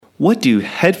What do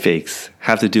head fakes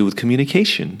have to do with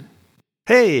communication?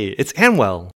 Hey, it's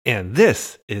Anwell, and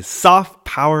this is Soft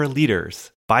Power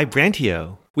Leaders by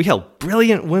Brantio. We help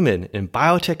brilliant women in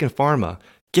biotech and pharma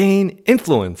gain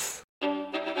influence.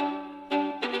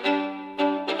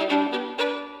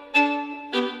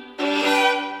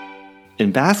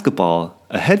 In basketball,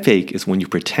 a head fake is when you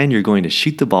pretend you're going to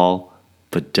shoot the ball,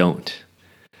 but don't.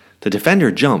 The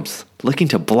defender jumps, looking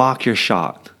to block your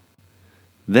shot.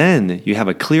 Then you have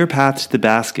a clear path to the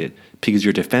basket because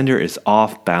your defender is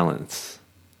off balance.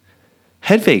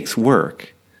 Head fakes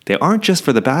work. They aren't just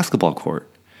for the basketball court.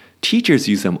 Teachers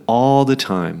use them all the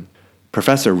time.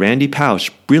 Professor Randy Pausch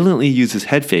brilliantly uses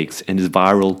head fakes in his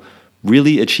viral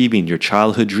Really Achieving Your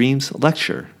Childhood Dreams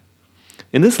lecture.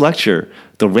 In this lecture,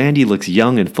 though Randy looks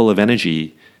young and full of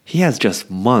energy, he has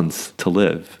just months to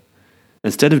live.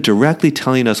 Instead of directly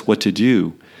telling us what to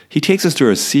do, he takes us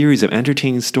through a series of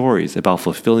entertaining stories about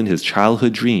fulfilling his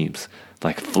childhood dreams,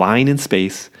 like flying in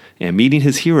space and meeting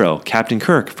his hero, Captain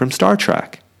Kirk from Star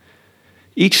Trek.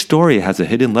 Each story has a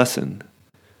hidden lesson.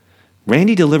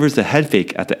 Randy delivers the head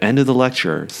fake at the end of the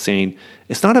lecture, saying,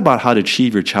 "It's not about how to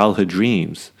achieve your childhood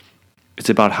dreams. It's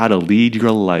about how to lead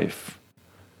your life."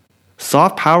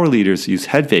 Soft power leaders use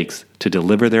head fakes to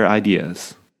deliver their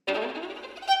ideas.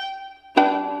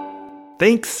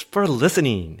 Thanks for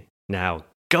listening. Now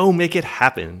go make it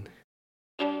happen.